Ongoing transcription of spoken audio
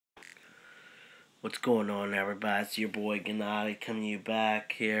What's going on, everybody? It's your boy Gennady coming to you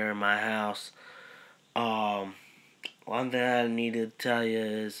back here in my house. One thing I need to tell you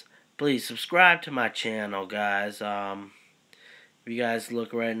is please subscribe to my channel, guys. If you guys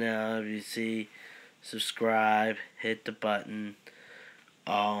look right now, if you see subscribe, hit the button.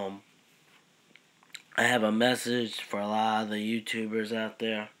 I have a message for a lot of the YouTubers out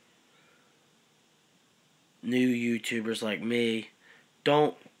there, new YouTubers like me.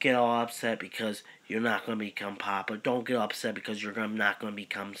 Don't get all upset because you're not going to become popular. Don't get upset because you're not going to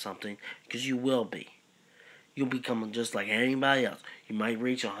become something, because you will be. You'll become just like anybody else. You might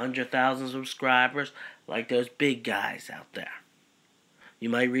reach 100,000 subscribers like those big guys out there. You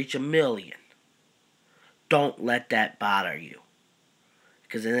might reach 1 million. Don't let that bother you,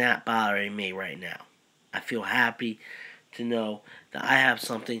 because it's not bothering me right now. I feel happy to know that I have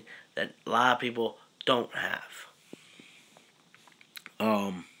something that a lot of people don't have.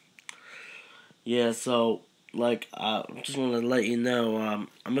 Yeah, so, I just want to let you know, I'm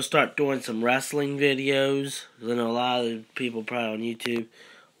going to start doing some wrestling videos. I know a lot of people probably on YouTube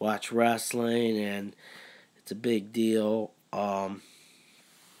watch wrestling, and it's a big deal.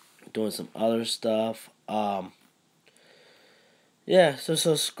 Doing some other stuff. Yeah, so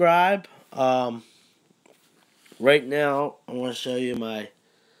subscribe. Right now, I want to show you my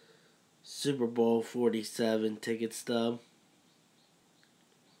Super Bowl 47 ticket stub.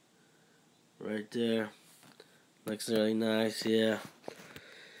 Right there. Looks really nice, yeah.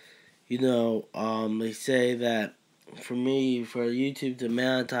 You know, they say that for YouTube to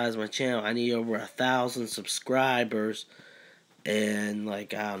monetize my channel, I need over 1,000 subscribers and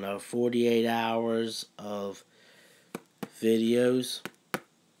 48 hours of videos.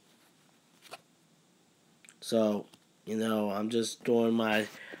 So, I'm just doing my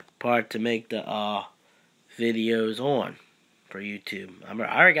part to make the videos on for YouTube. I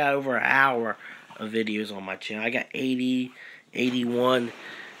already got over an hour of videos on my channel. I got 81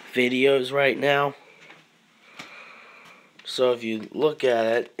 videos right now. So if you look at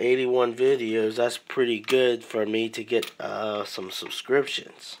it, 81 videos, that's pretty good for me to get some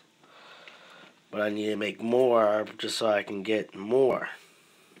subscriptions. But I need to make more just so I can get more.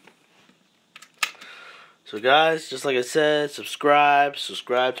 So guys, just like I said, subscribe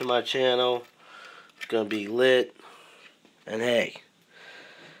to my channel. It's going to be lit. And hey,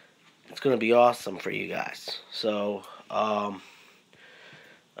 it's going to be awesome for you guys. So,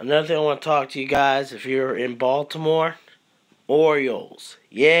 another thing I want to talk to you guys, if you're in Baltimore, Orioles.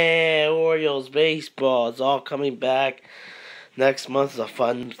 Yeah, Orioles baseball. It's all coming back. Next month is a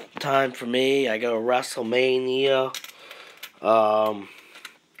fun time for me. I go to WrestleMania. The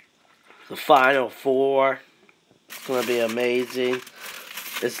Final Four. It's going to be amazing.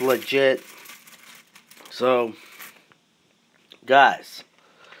 It's legit. So, guys,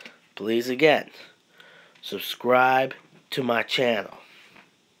 please again, subscribe to my channel.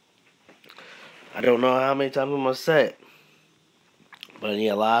 I don't know how many times I'm going to say it, but I need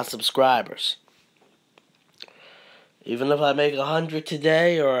a lot of subscribers. Even if I make 100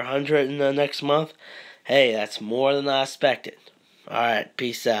 today or 100 in the next month, hey, that's more than I expected. Alright,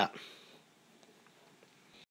 peace out.